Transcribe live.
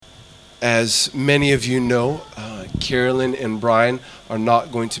As many of you know, Carolyn and Brian are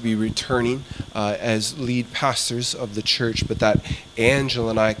not going to be returning as lead pastors of the church, but that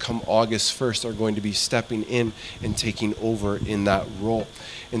Angela and I, come August 1st, are going to be stepping in and taking over in that role.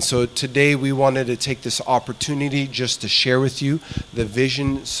 And so today we wanted to take this opportunity just to share with you the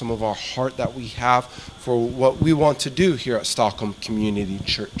vision, some of our heart that we have for what we want to do here at Stockholm Community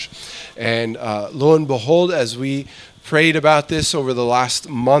Church. And lo and behold, as we prayed about this over the last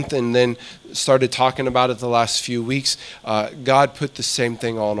month and then started talking about it the last few weeks, God put the same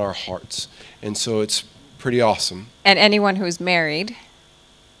thing on our hearts. And so it's pretty awesome. And anyone who's married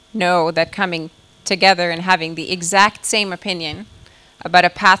know that coming together and having the exact same opinion about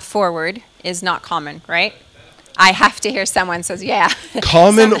a path forward is not common, right? I have to hear someone says, yeah.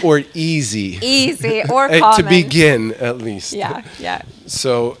 Common or easy? Easy or common. To begin, at least. Yeah.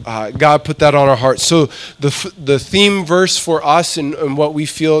 So God put that on our hearts. So the theme verse for us and what we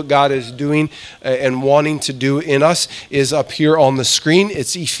feel God is doing and wanting to do in us is up here on the screen.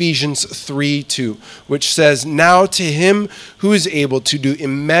 It's Ephesians 3:2, which says, "Now to him who is able to do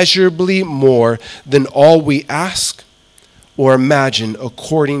immeasurably more than all we ask or imagine,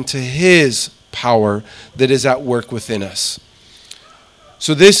 according to his power that is at work within us."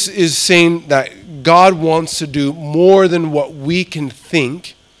 So this is saying that God wants to do more than what we can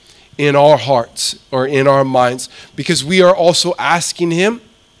think in our hearts or in our minds, because we are also asking him,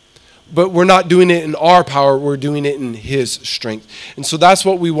 but we're not doing it in our power, we're doing it in his strength. And so that's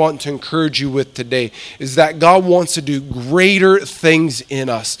what we want to encourage you with today, is that God wants to do greater things in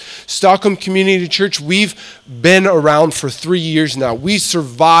us. Stockholm Community Church, we've been around for 3 years now. We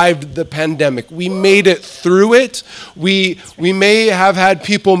survived the pandemic. We made it through it. We may have had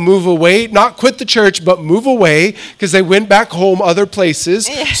people move away, not quit the church, but move away because they went back home other places.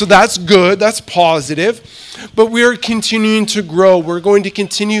 So that's good, that's positive. But we are continuing to grow. We're going to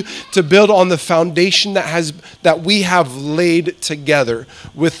continue to build on the foundation that we have laid together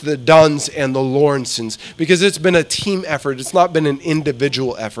with the Dunns and the Lawrences, because it's been a team effort. It's not been an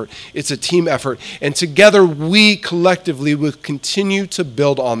individual effort. It's a team effort. And together we collectively will continue to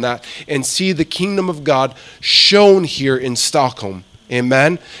build on that and see the kingdom of God shown here in Stockholm.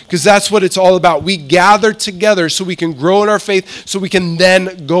 Amen? Because that's what it's all about. We gather together so we can grow in our faith, so we can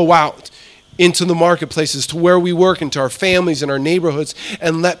then go out into the marketplaces, to where we work, into our families and our neighborhoods,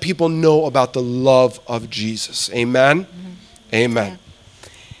 and let people know about the love of Jesus. Amen? Mm-hmm. Amen.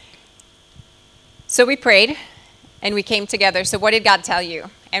 So we prayed and we came together. So what did God tell you?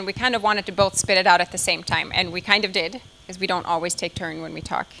 And we kind of wanted to both spit it out at the same time. And we kind of did, because we don't always take turn when we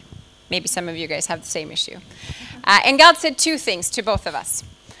talk. Maybe some of you guys have the same issue. And God said two things to both of us.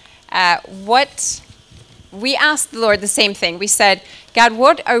 We asked the Lord the same thing. We said, God,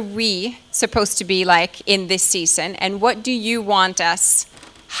 what are we supposed to be like in this season? And what do you want us?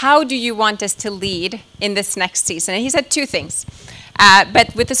 How do you want us to lead in this next season? And he said two things.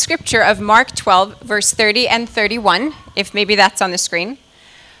 But with the scripture of Mark 12, verse 30 and 31, if maybe that's on the screen.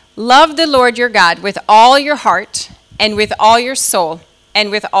 Love the Lord your God with all your heart and with all your soul and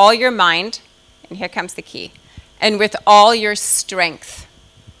with all your mind. And here comes the key. And with all your strength.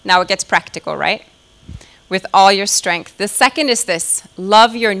 Now it gets practical, right? With all your strength. The second is this: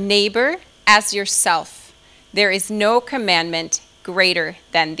 love your neighbor as yourself. There is no commandment greater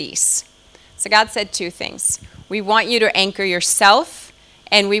than these. So God said two things. We want you to anchor yourself,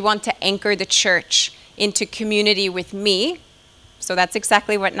 and we want to anchor the church into community with me. So that's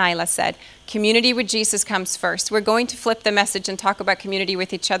exactly what Nyla said. Community with Jesus comes first. We're going to flip the message and talk about community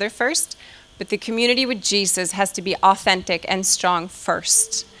with each other first, but the community with Jesus has to be authentic and strong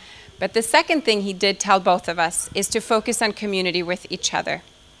first. But the second thing he did tell both of us is to focus on community with each other.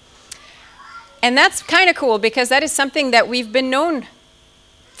 And that's kind of cool, because that is something that we've been known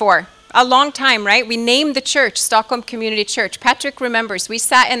for a long time, right? We named the church Stockholm Community Church. Patrick remembers we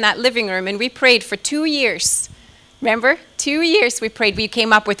sat in that living room and we prayed for 2 years. Remember? 2 years we prayed. We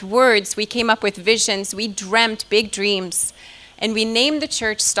came up with words. We came up with visions. We dreamt big dreams. And we named the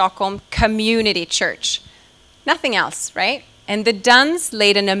church Stockholm Community Church. Nothing else, right? And the Dunns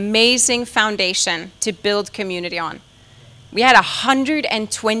laid an amazing foundation to build community on. We had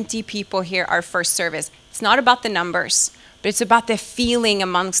 120 people here our first service. It's not about the numbers, but it's about the feeling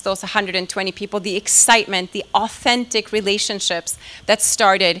amongst those 120 people, the excitement, the authentic relationships that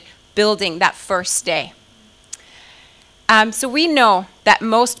started building that first day. So we know that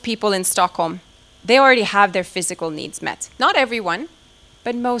most people in Stockholm, they already have their physical needs met. Not everyone,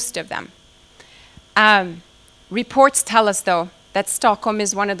 but most of them. Reports tell us, though, that Stockholm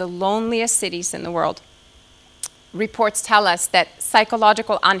is one of the loneliest cities in the world. Reports tell us that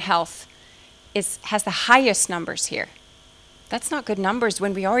psychological unhealth has the highest numbers here. That's not good numbers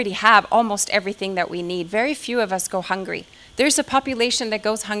when we already have almost everything that we need. Very few of us go hungry. There's a population that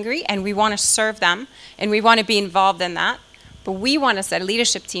goes hungry, and we want to serve them, and we want to be involved in that. But we want as a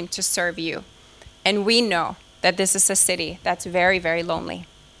leadership team to serve you. And we know that this is a city that's very, very lonely.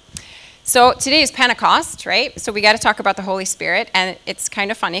 So today is Pentecost, right? So we got to talk about the Holy Spirit, and it's kind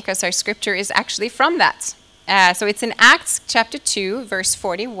of funny because our scripture is actually from that. So it's in Acts chapter 2, verse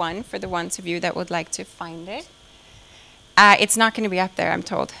 41, for the ones of you that would like to find it. It's not going to be up there, I'm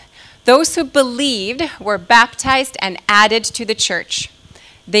told. Those who believed were baptized and added to the church.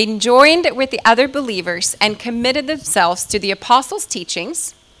 They joined with the other believers and committed themselves to the apostles'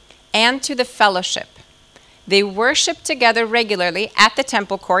 teachings and to the fellowship. They worshiped together regularly at the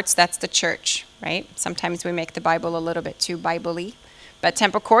temple courts. That's the church, right? Sometimes we make the Bible a little bit too Bible-y. But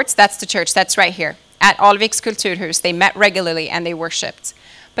temple courts, that's the church. That's right here. At Alviks Kulturhus, they met regularly and they worshiped.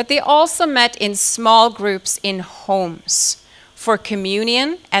 But they also met in small groups in homes for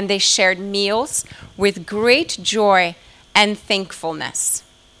communion, and they shared meals with great joy and thankfulness.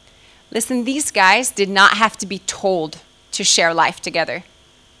 Listen, these guys did not have to be told to share life together.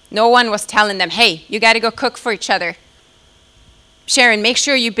 No one was telling them, hey, you got to go cook for each other. Sharon, make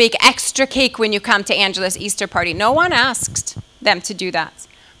sure you bake extra cake when you come to Angela's Easter party. No one asked them to do that.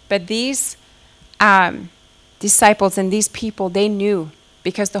 But these disciples and these people, they knew,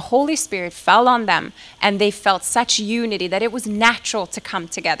 because the Holy Spirit fell on them and they felt such unity that it was natural to come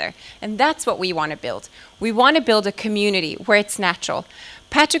together. And that's what we want to build. We want to build a community where it's natural.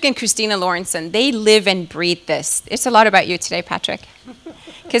 Patrick and Christina Lawrenson, they live and breathe this. It's a lot about you today, Patrick,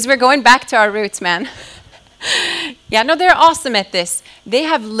 because we're going back to our roots, man. Yeah, no, they're awesome at this. They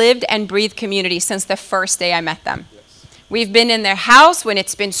have lived and breathed community since the first day I met them. We've been in their house when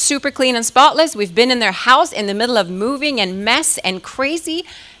it's been super clean and spotless. We've been in their house in the middle of moving and mess and crazy.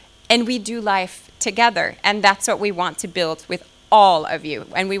 And we do life together. And that's what we want to build with all of you.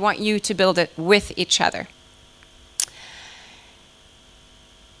 And we want you to build it with each other.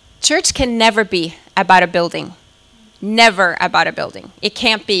 Church can never be about a building. Never about a building. It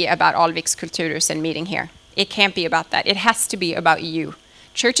can't be about Alviks Kulturhus and meeting here. It can't be about that. It has to be about you.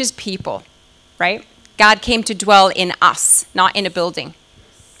 Church is people, right? God came to dwell in us, not in a building,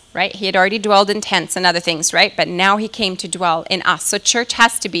 right? He had already dwelled in tents and other things, right? But now he came to dwell in us. So church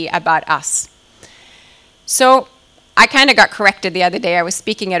has to be about us. So I kind of got corrected the other day. I was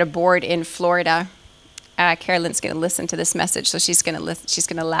speaking at a board in Florida. Carolyn's going to listen to this message, so she's going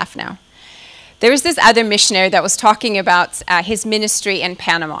to laugh now. There was this other missionary that was talking about his ministry in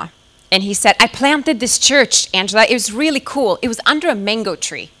Panama. And he said, I planted this church, Angela. It was really cool. It was under a mango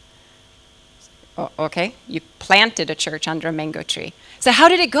tree. Oh, okay, you planted a church under a mango tree. So how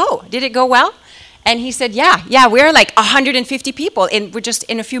did it go? Did it go well? And he said, yeah, we're like 150 people. We're just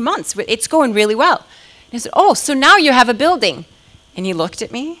in a few months. It's going really well. And I said, oh, so now you have a building. And he looked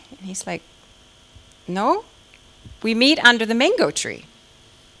at me, and he's like, no, we meet under the mango tree.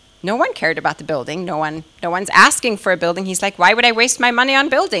 No one cared about the building. No one's asking for a building. He's like, why would I waste my money on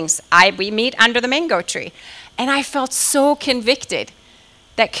buildings? We meet under the mango tree. And I felt so convicted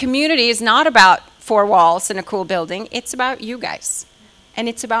that community is not about four walls and a cool building. It's about you guys. And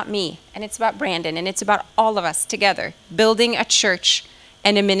it's about me. And it's about Brandon. And it's about all of us together, building a church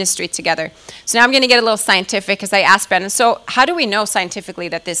and a ministry together. So now I'm going to get a little scientific because I asked Brandon, so how do we know scientifically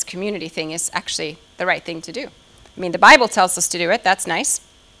that this community thing is actually the right thing to do? I mean, the Bible tells us to do it. That's nice.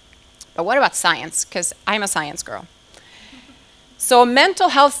 But what about science? Because I'm a science girl. So mental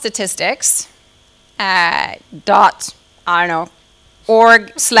health statistics,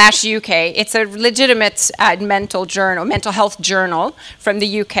 org/UK, it's a legitimate mental health journal from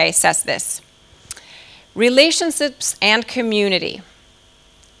the UK, says this. Relationships and community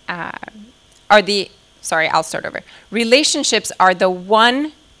Relationships are the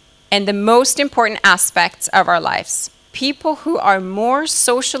one and the most important aspects of our lives. People who are more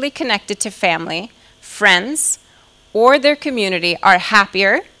socially connected to family, friends, or their community are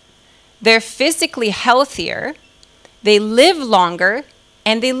happier, they're physically healthier, they live longer,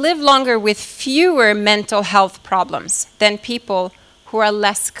 and they live longer with fewer mental health problems than people who are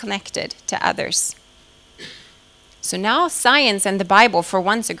less connected to others. So now science and the Bible for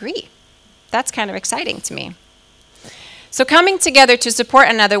once agree. That's kind of exciting to me. So coming together to support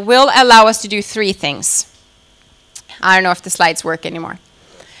another will allow us to do three things. I don't know if the slides work anymore.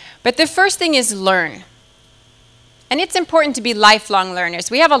 But the first thing is learn. And it's important to be lifelong learners.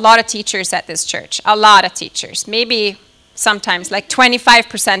 We have a lot of teachers at this church, a lot of teachers. Maybe sometimes like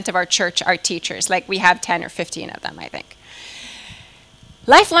 25% of our church are teachers, like we have 10 or 15 of them, I think.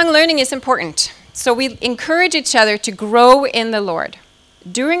 Lifelong learning is important. So we encourage each other to grow in the Lord.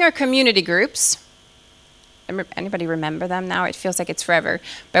 During our community groups, Anybody remember them now? It feels like it's forever.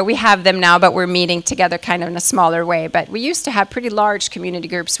 But we have them now, but we're meeting together kind of in a smaller way. But we used to have pretty large community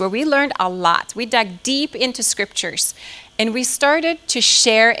groups where we learned a lot. We dug deep into scriptures, and we started to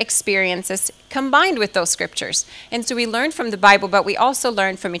share experiences combined with those scriptures. And so we learned from the Bible, but we also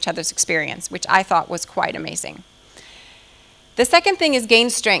learned from each other's experience, which I thought was quite amazing. The second thing is gain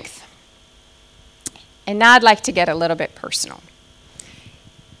strength. And now I'd like to get a little bit personal.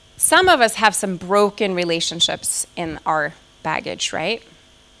 Some of us have some broken relationships in our baggage, right?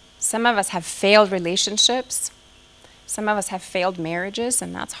 Some of us have failed relationships. Some of us have failed marriages,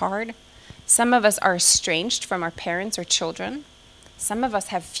 and that's hard. Some of us are estranged from our parents or children. Some of us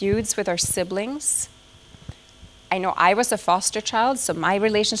have feuds with our siblings. I know I was a foster child, so my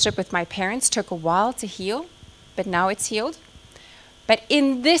relationship with my parents took a while to heal, but now it's healed. But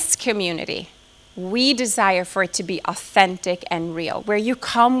in this community, we desire for it to be authentic and real, where you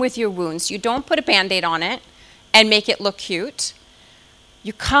come with your wounds. You don't put a Band-Aid on it and make it look cute.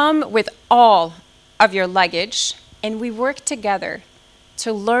 You come with all of your luggage, and we work together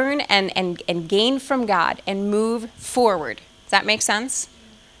to learn and gain from God and move forward. Does that make sense?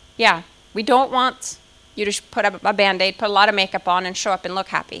 Yeah. We don't want you to put up a Band-Aid, put a lot of makeup on, and show up and look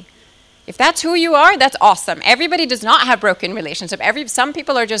happy. If that's who you are, that's awesome. Everybody does not have broken relationships. Some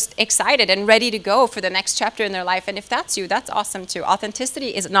people are just excited and ready to go for the next chapter in their life. And if that's you, that's awesome too.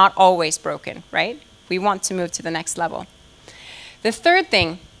 Authenticity is not always broken, right? We want to move to the next level. The third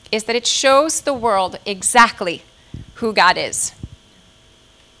thing is that it shows the world exactly who God is.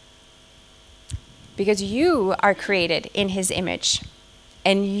 Because you are created in his image,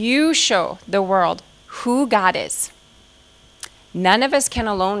 and you show the world who God is. None of us can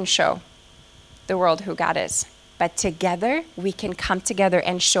alone show the world who God is. But together, we can come together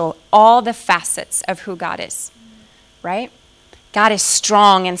and show all the facets of who God is, right? God is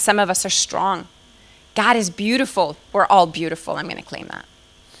strong, and some of us are strong. God is beautiful. We're all beautiful. I'm going to claim that.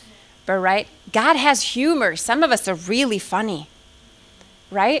 But, right? God has humor. Some of us are really funny,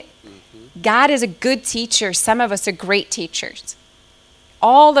 right? Mm-hmm. God is a good teacher. Some of us are great teachers.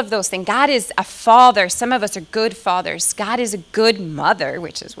 All of those things. God is a father. Some of us are good fathers. God is a good mother,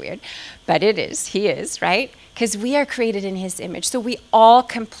 which is weird, but it is. He is, right? Because we are created in his image. So we all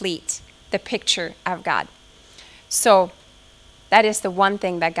complete the picture of God. So that is the one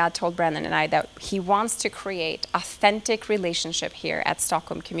thing that God told Brandon and I, that he wants to create authentic relationship here at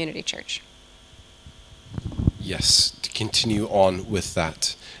Stockholm Community Church. Yes, to continue on with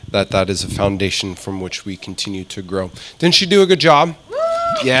that. That is a foundation from which we continue to grow. Didn't she do a good job? Woo!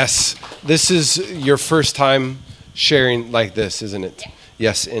 Yes. This is your first time sharing like this, isn't it?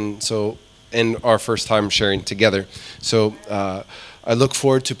 Yes, and our first time sharing together. So I look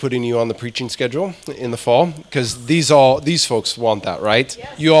forward to putting you on the preaching schedule in the fall, because these folks want that, right?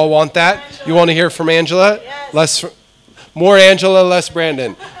 Yes. You all want that? Angela. You want to hear from Angela? Yes. More Angela, less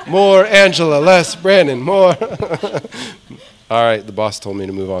Brandon. More Angela, less Brandon. More. All right, the boss told me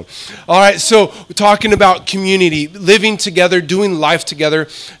to move on. All right, so we're talking about community, living together, doing life together,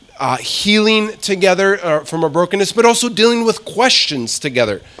 healing together from our brokenness, but also dealing with questions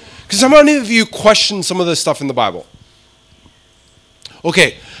together. Because how many of you question some of this stuff in the Bible?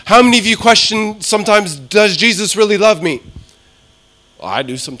 Okay, how many of you question sometimes, does Jesus really love me? Well, I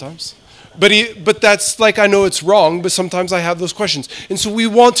do sometimes. But that's like, I know it's wrong, but sometimes I have those questions. And so we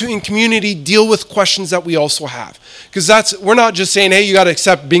want to, in community, deal with questions that we also have. Because we're not just saying, hey, you got to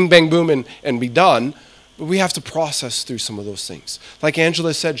accept bing, bang, boom, and be done. But we have to process through some of those things. Like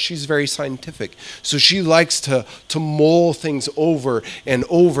Angela said, she's very scientific. So she likes to mull things over and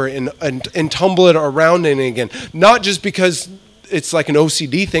over and tumble it around and again. Not just because it's like an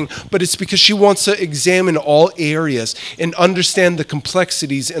OCD thing, but it's because she wants to examine all areas and understand the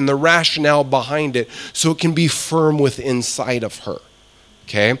complexities and the rationale behind it so it can be firm within inside of her.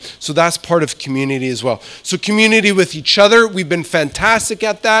 Okay? So that's part of community as well. So community with each other, we've been fantastic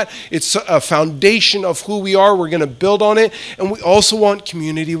at that. It's a foundation of who we are. We're going to build on it. And we also want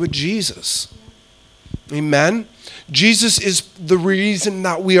community with Jesus. Amen? Jesus is the reason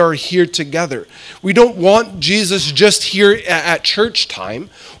that we are here together. We don't want Jesus just here at church time.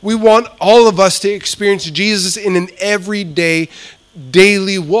 We want all of us to experience Jesus in an everyday,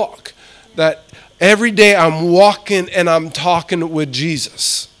 daily walk. That every day I'm walking and I'm talking with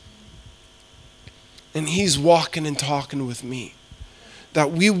Jesus. And he's walking and talking with me.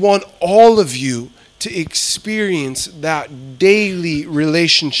 That we want all of you to experience that daily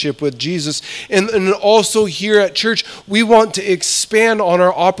relationship with Jesus. And also here at church, we want to expand on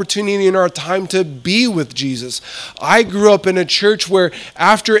our opportunity and our time to be with Jesus. I grew up in a church where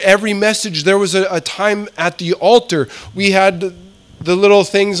after every message, there was a time at the altar. We had the little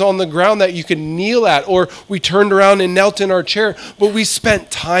things on the ground that you can kneel at, or we turned around and knelt in our chair, but we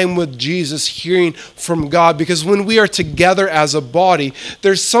spent time with Jesus hearing from God. Because when we are together as a body,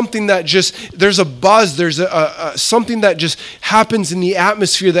 there's something that there's a buzz, there's something that just happens in the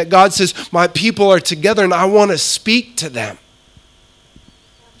atmosphere that God says, my people are together and I want to speak to them.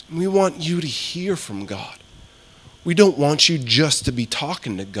 We want you to hear from God. We don't want you just to be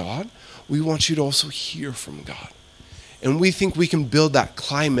talking to God. We want you to also hear from God. And we think we can build that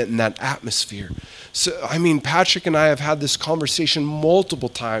climate and that atmosphere. So, Patrick and I have had this conversation multiple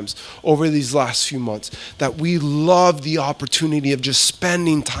times over these last few months, that we love the opportunity of just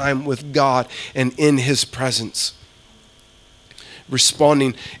spending time with God and in his presence.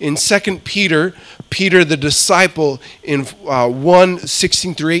 Responding in 2 Peter the disciple, in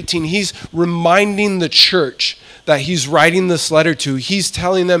 1:16-18, he's reminding the church that he's writing this letter to. He's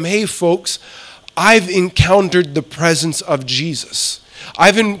telling them, hey folks, I've encountered the presence of Jesus.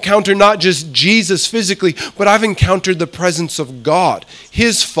 I've encountered not just Jesus physically, but I've encountered the presence of God,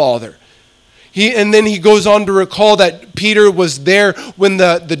 his Father. And then he goes on to recall that Peter was there when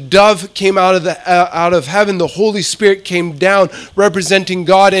the dove came out of heaven. The Holy Spirit came down representing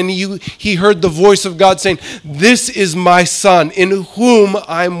God, and he heard the voice of God saying, this is my Son in whom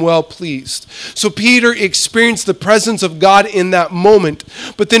I'm well pleased. So Peter experienced the presence of God in that moment.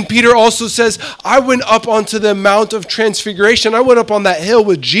 But then Peter also says, I went up onto the Mount of Transfiguration. I went up on that hill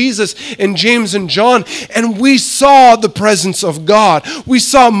with Jesus and James and John, and we saw the presence of God. We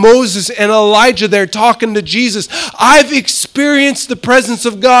saw Moses and Elijah there talking to Jesus. I've experienced the presence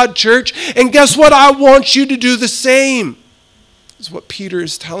of God, church, and guess what? I want you to do the same. This is what Peter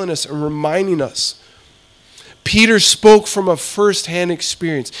is telling us and reminding us. Peter spoke from a first-hand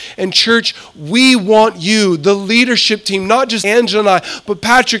experience. And church, we want you, the leadership team, not just Angela and I, but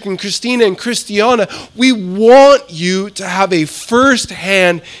Patrick and Christina and Christiana, we want you to have a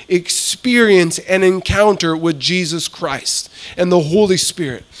first-hand experience and encounter with Jesus Christ and the Holy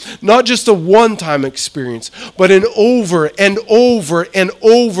Spirit. Not just a one-time experience, but an over and over and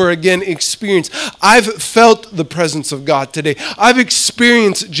over again experience. I've felt the presence of God today. I've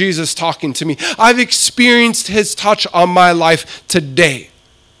experienced Jesus talking to me. I've experienced his touch on my life today.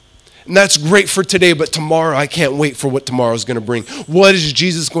 And that's great for today, but tomorrow, I can't wait for what tomorrow is going to bring. What is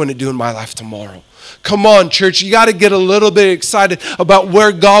Jesus going to do in my life tomorrow? Come on, church, you got to get a little bit excited about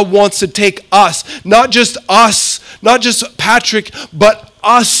where God wants to take us. Not just Patrick, but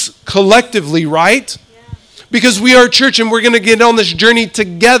us collectively, right? Yeah. Because we are a church and we're going to get on this journey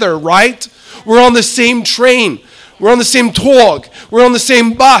together, right? We're on the same train. We're on the same tog. We're on the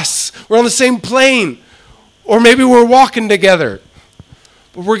same bus. We're on the same plane. Or maybe we're walking together.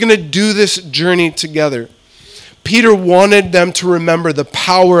 But we're going to do this journey together. Peter wanted them to remember the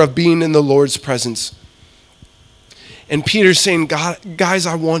power of being in the Lord's presence. And Peter's saying, guys,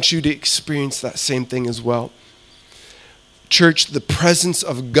 I want you to experience that same thing as well. Church, the presence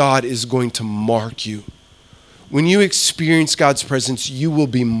of God is going to mark you. When you experience God's presence, you will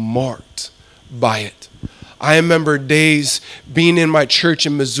be marked by it. I remember days being in my church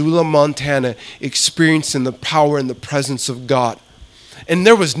in Missoula, Montana, experiencing the power and the presence of God. And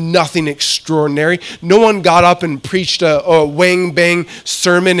there was nothing extraordinary. No one got up and preached a wang-bang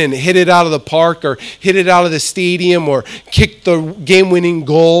sermon and hit it out of the park or hit it out of the stadium or kicked the game-winning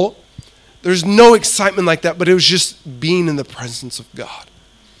goal. There's no excitement like that, but it was just being in the presence of God.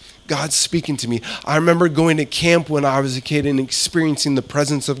 God speaking to me. I remember going to camp when I was a kid and experiencing the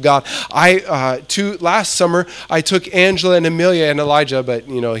presence of God. Last summer, I took Angela and Amelia and Elijah, but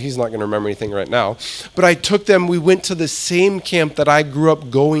he's not going to remember anything right now. But I took them, we went to the same camp that I grew up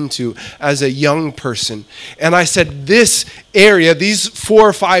going to as a young person. And I said, this area, these 4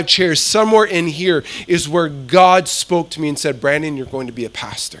 or 5 chairs, somewhere in here is where God spoke to me and said, Brandon, you're going to be a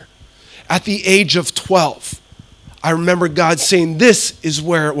pastor. At the age of 12. I remember God saying, this is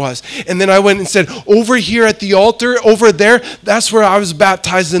where it was. And then I went and said, over here at the altar, over there, that's where I was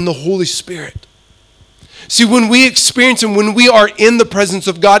baptized in the Holy Spirit. See, when we experience and when we are in the presence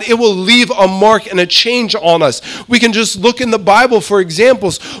of God, it will leave a mark and a change on us. We can just look in the Bible for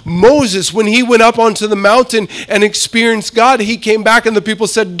examples. Moses, when he went up onto the mountain and experienced God, he came back and the people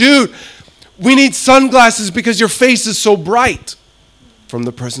said, dude, we need sunglasses because your face is so bright, from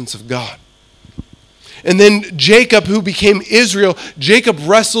the presence of God. And then Jacob, who became Israel, Jacob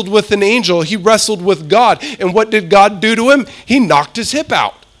wrestled with an angel. He wrestled with God. And what did God do to him? He knocked his hip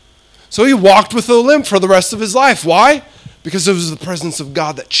out. So he walked with a limp for the rest of his life. Why? because it was the presence of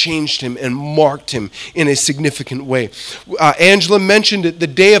God that changed him and marked him in a significant way. Angela mentioned it, the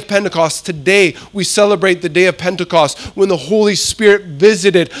day of Pentecost. Today, we celebrate the day of Pentecost when the Holy Spirit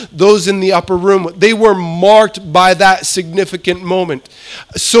visited those in the upper room. They were marked by that significant moment.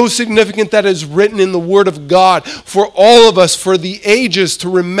 So significant that it is written in the Word of God for all of us, for the ages, to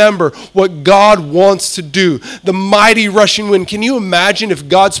remember what God wants to do. The mighty rushing wind. Can you imagine if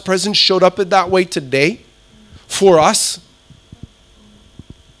God's presence showed up in that way today for us?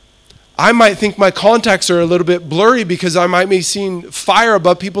 I might think my contacts are a little bit blurry because I might be seeing fire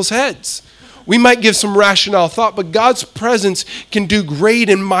above people's heads. We might give some rationale thought, but God's presence can do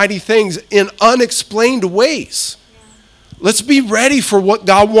great and mighty things in unexplained ways. Let's be ready for what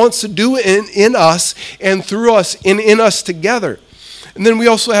God wants to do in us and through us and in us together. And then we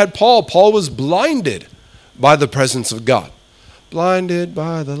also had Paul. Paul was blinded by the presence of God. Blinded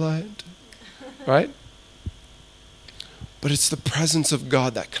by the light, right? But it's the presence of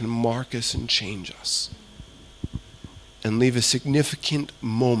God that can mark us and change us and leave a significant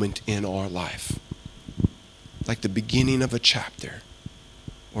moment in our life. Like the beginning of a chapter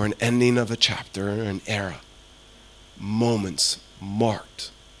or an ending of a chapter or an era. Moments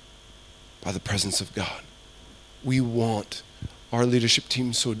marked by the presence of God. Our leadership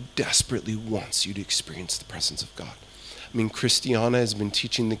team so desperately wants you to experience the presence of God. I mean, Christiana has been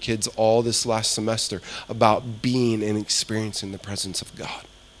teaching the kids all this last semester about being and experiencing the presence of God.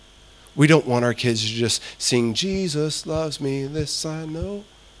 We don't want our kids to just sing, Jesus loves me, this I know.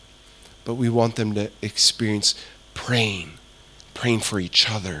 But we want them to experience praying for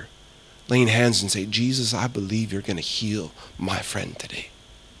each other, laying hands and say, Jesus, I believe you're going to heal my friend today.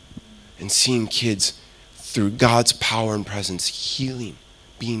 And seeing kids through God's power and presence healing,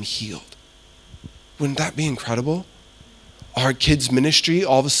 being healed. Wouldn't that be incredible? Our kids' ministry,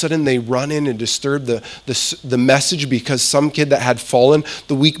 all of a sudden they run in and disturb the message because some kid that had fallen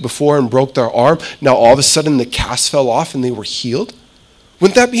the week before and broke their arm, now all of a sudden the cast fell off and they were healed.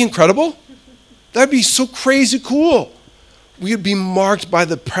 Wouldn't that be incredible? That'd be so crazy cool. We would be marked by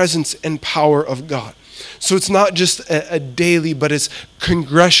the presence and power of God. So it's not just a daily, but it's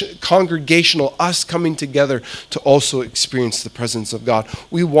congregational, us coming together to also experience the presence of God.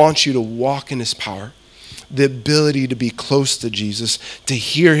 We want you to walk in his power. The ability to be close to Jesus, to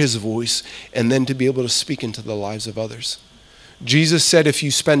hear his voice, and then to be able to speak into the lives of others. Jesus said, if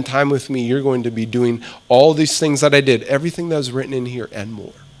you spend time with me, you're going to be doing all these things that I did, everything that was written in here and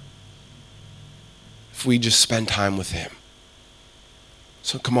more. If we just spend time with him.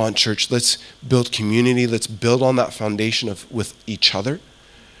 So come on, church, let's build community. Let's build on that foundation with each other.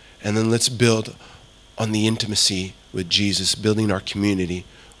 And then let's build on the intimacy with Jesus, building our community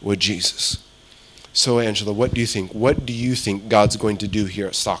with Jesus. So, Angela, what do you think? What do you think God's going to do here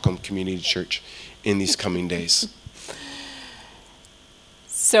at Stockholm Community Church in these coming days?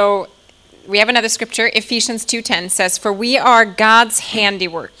 So, we have another scripture. Ephesians 2:10 says, "For we are God's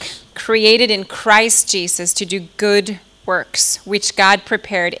handiwork, created in Christ Jesus to do good works, which God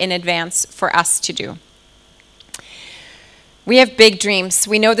prepared in advance for us to do." We have big dreams.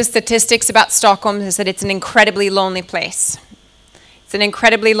 We know the statistics about Stockholm is that it's an incredibly lonely place. It's an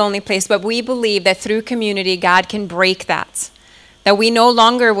incredibly lonely place, but we believe that through community, God can break that we no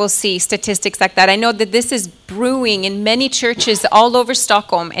longer will see statistics like that. I know that this is brewing in many churches all over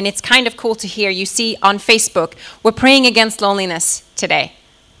Stockholm, and it's kind of cool to hear. You see on Facebook, we're praying against loneliness today.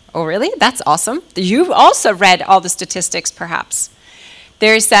 Oh, really? That's awesome. You've also read all the statistics, perhaps.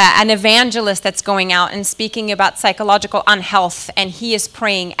 There's an evangelist that's going out and speaking about psychological unhealth, and he is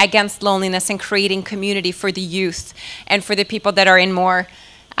praying against loneliness and creating community for the youth and for the people that are in more,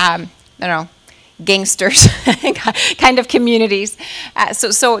 gangsters kind of communities.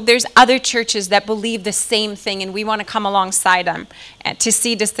 So there's other churches that believe the same thing, and we want to come alongside them to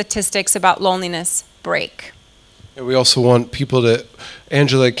see the statistics about loneliness break. And we also want people to,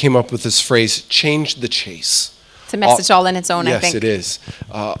 Angela came up with this phrase, change the chase. It's a message all in its own, yes, I think. Yes, it is.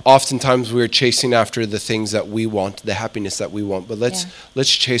 Oftentimes we're chasing after the things that we want, the happiness that we want, but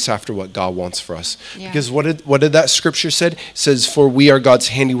let's chase after what God wants for us. Yeah. Because what did that scripture said? It says, for we are God's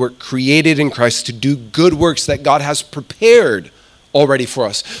handiwork, created in Christ to do good works that God has prepared already for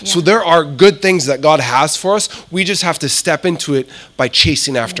us. Yeah. So there are good things that God has for us. We just have to step into it by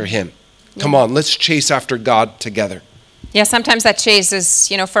chasing after him. Yeah. Come on, let's chase after God together. Yeah, sometimes that chase is,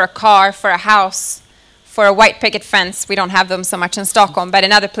 for a car, for a house, for a white picket fence. We don't have them so much in Stockholm, but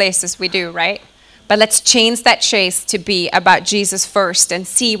in other places we do, right? But let's change that chase to be about Jesus first and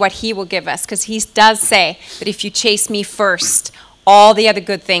see what he will give us. Because he does say that if you chase me first, all the other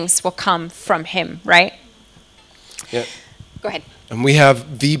good things will come from him, right? Yeah. Go ahead. And we have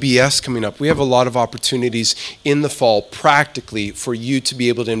VBS coming up. We have a lot of opportunities in the fall, practically, for you to be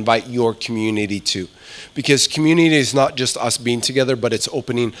able to invite your community to. Because community is not just us being together, but it's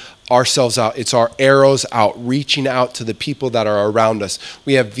opening ourselves out. It's our arrows out, reaching out to the people that are around us.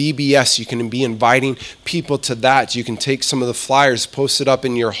 We have VBS. You can be inviting people to that. You can take some of the flyers, post it up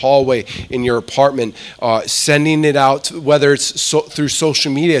in your hallway, in your apartment, sending it out, whether it's through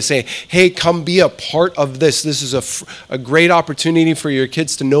social media, saying, hey, come be a part of this. This is a great opportunity for your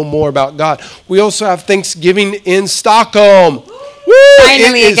kids to know more about God. We also have Thanksgiving in Stockholm. Woo!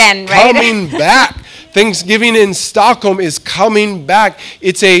 Finally again, right? Coming back. Thanksgiving in Stockholm is coming back.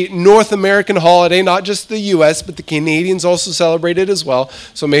 It's a North American holiday, not just the U.S., but the Canadians also celebrate it as well.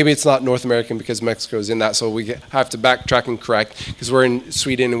 So maybe it's not North American because Mexico is in that, so we have to backtrack and correct because we're in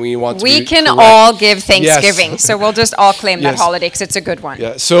Sweden and we want to We be can correct. all give Thanksgiving, Yes. so we'll just all claim that Yes. holiday because it's a good one.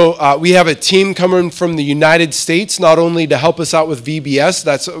 Yeah, so we have a team coming from the United States, not only to help us out with VBS,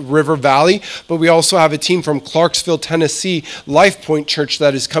 that's River Valley, but we also have a team from Clarksville, Tennessee, Life Point Church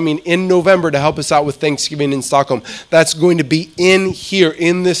that is coming in November to help us out with Thanksgiving in Stockholm. That's going to be in here,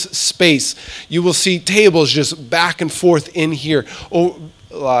 in this space. You will see tables just back and forth in here.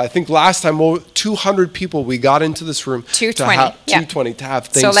 I think last time, 200 people we got into this room. 220, to have, yeah. 220 to have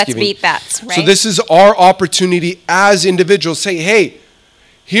So Thanksgiving. let's beat that, right? So this is our opportunity as individuals. Say, hey,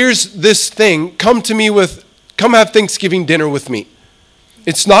 here's this thing. Come have Thanksgiving dinner with me.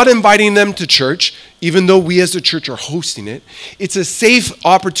 It's not inviting them to church, even though we as a church are hosting it. It's a safe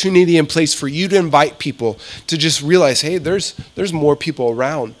opportunity and place for you to invite people to just realize, hey, there's more people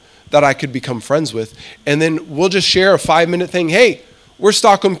around that I could become friends with. And then we'll just share a 5-minute thing. Hey, we're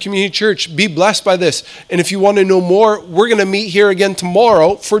Stockholm Community Church. Be blessed by this. And if you want to know more, we're going to meet here again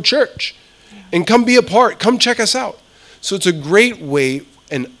tomorrow for church. And come be a part. Come check us out. So it's a great way,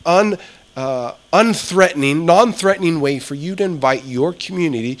 an unthreatening, non-threatening way for you to invite your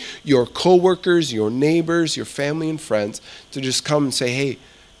community, your coworkers, your neighbors, your family and friends to just come and say, hey,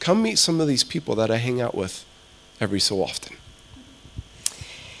 come meet some of these people that I hang out with every so often.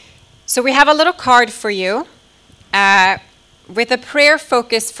 So we have a little card for you with a prayer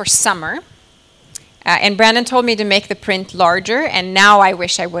focus for summer. And Brandon told me to make the print larger, and now I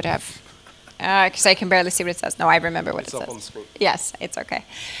wish I would have. Because I can barely see what it says. No, I remember what it says. It's up on the screen. Yes, it's okay.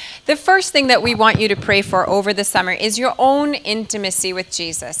 The first thing that we want you to pray for over the summer is your own intimacy with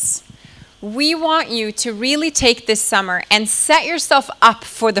Jesus. We want you to really take this summer and set yourself up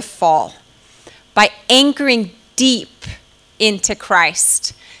for the fall by anchoring deep into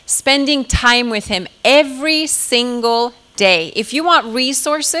Christ, spending time with Him every single day. If you want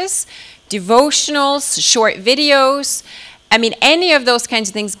resources, devotionals, short videos, any of those kinds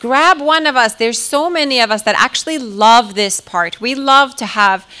of things, grab one of us. There's so many of us that actually love this part. We love to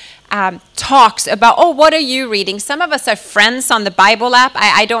have talks about, what are you reading? Some of us are friends on the Bible app.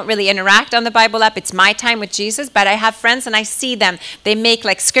 I don't really interact on the Bible app. It's my time with Jesus, but I have friends and I see them. They make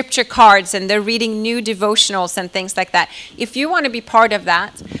like scripture cards and they're reading new devotionals and things like that. If you want to be part of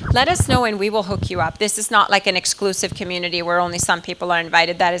that, let us know and we will hook you up. This is not like an exclusive community where only some people are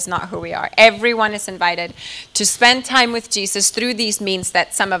invited. That is not who we are. Everyone is invited to spend time with Jesus through these means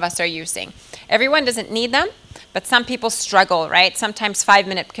that some of us are using. Everyone doesn't need them. But some people struggle, right? Sometimes 5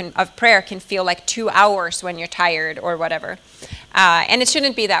 minutes of prayer can feel like 2 hours when you're tired or whatever. And it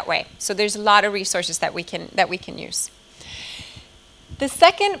shouldn't be that way. So there's a lot of resources that we can use. The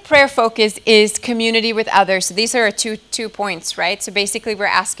second prayer focus is community with others. So these are our two points, right? So basically we're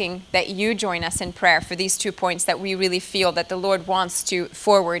asking that you join us in prayer for these 2 points that we really feel that the Lord wants to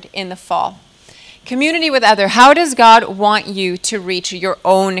forward in the fall. Community with others. How does God want you to reach your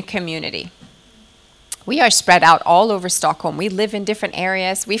own community? We are spread out all over Stockholm. We live in different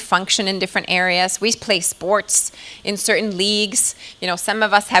areas. We function in different areas. We play sports in certain leagues. Some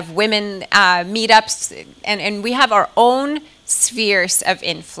of us have women meetups, and we have our own spheres of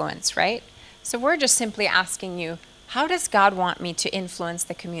influence, right? So we're just simply asking you, how does God want me to influence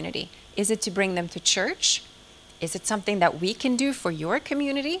the community? Is it to bring them to church? Is it something that we can do for your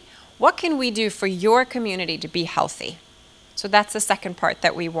community? What can we do for your community to be healthy? So that's the second part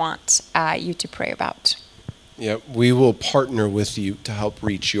that we want you to pray about. Yeah, we will partner with you to help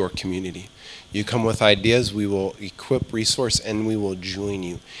reach your community. You come with ideas, we will equip resource, and we will join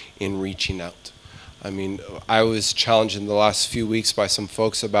you in reaching out. I was challenged in the last few weeks by some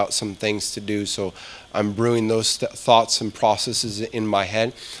folks about some things to do, so I'm brewing those thoughts and processes in my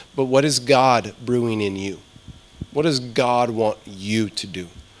head. But what is God brewing in you? What does God want you to do?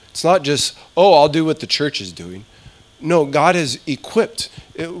 It's not just, I'll do what the church is doing. No, God has equipped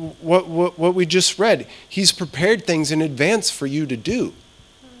what we just read. He's prepared things in advance for you to do.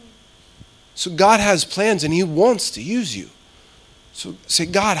 So God has plans and He wants to use you. So say,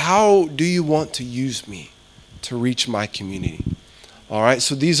 God, how do you want to use me to reach my community? All right,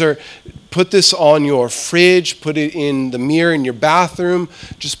 so put this on your fridge, put it in the mirror in your bathroom,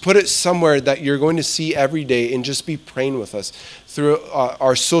 just put it somewhere that you're going to see every day, and just be praying with us. Through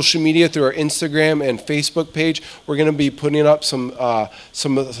our social media, through our Instagram and Facebook page, we're going to be putting up some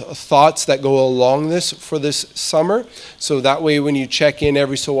thoughts that go along this for this summer. So that way when you check in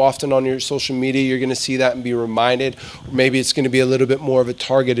every so often on your social media, you're going to see that and be reminded. Maybe it's going to be a little bit more of a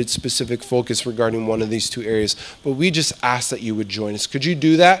targeted, specific focus regarding one of these two areas. But we just ask that you would join us. Could you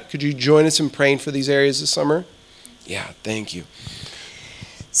do that? Could you join us in praying for these areas this summer? Yeah, thank you.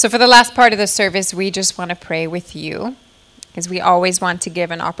 So for the last part of the service, we just want to pray with you, because we always want to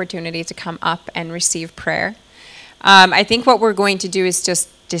give an opportunity to come up and receive prayer. I think what we're going to do is just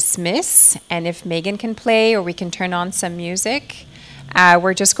dismiss, and if Megan can play or we can turn on some music,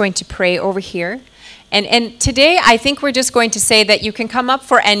 we're just going to pray over here. And today, I think we're just going to say that you can come up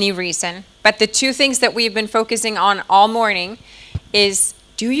for any reason, but the two things that we've been focusing on all morning is,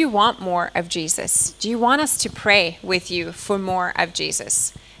 do you want more of Jesus? Do you want us to pray with you for more of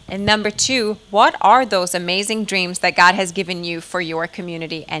Jesus? And number two, what are those amazing dreams that God has given you for your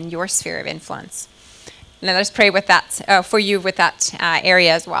community and your sphere of influence? Now let's pray with that for you with that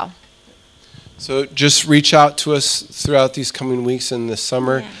area as well. So just reach out to us throughout these coming weeks in the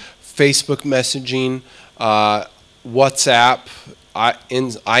summer. Yeah. Facebook messaging, WhatsApp,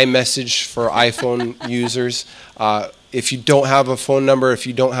 iMessage for iPhone users. If you don't have a phone number, if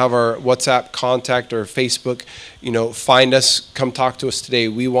you don't have our WhatsApp contact or Facebook, find us, come talk to us today.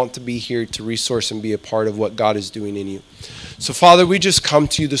 We want to be here to resource and be a part of what God is doing in you. So Father, we just come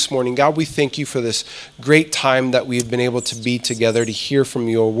to you this morning. God, we thank you for this great time that we've been able to be together to hear from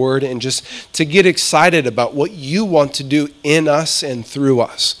your word and just to get excited about what you want to do in us and through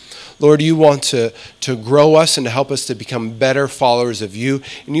us. Lord, you want to grow us and to help us to become better followers of you.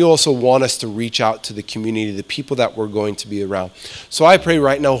 And you also want us to reach out to the community, the people that we're going to be around. So I pray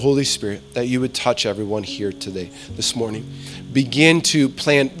right now, Holy Spirit, that you would touch everyone here today, this morning. Begin to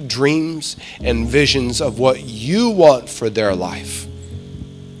plant dreams and visions of what you want for their life.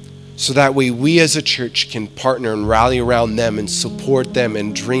 So that way we as a church can partner and rally around them and support them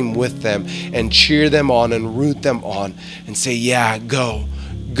and dream with them and cheer them on and root them on and say, yeah, go,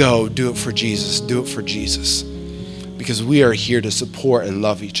 do it for Jesus, do it for Jesus. Because we are here to support and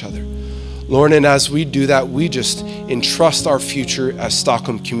love each other. Lord, and as we do that, we just entrust our future as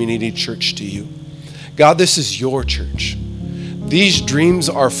Stockholm Community Church to you. God, this is your church. These dreams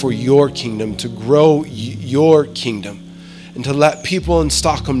are for your kingdom, to grow your kingdom, and to let people in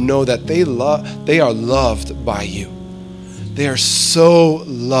Stockholm know that they are loved by you. They are so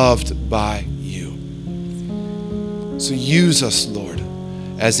loved by you. So use us, Lord,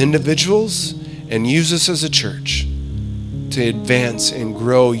 as individuals, and use us as a church to advance and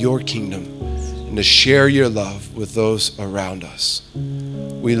grow your kingdom and to share your love with those around us.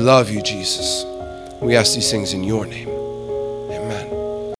 We love you, Jesus. We ask these things in your name.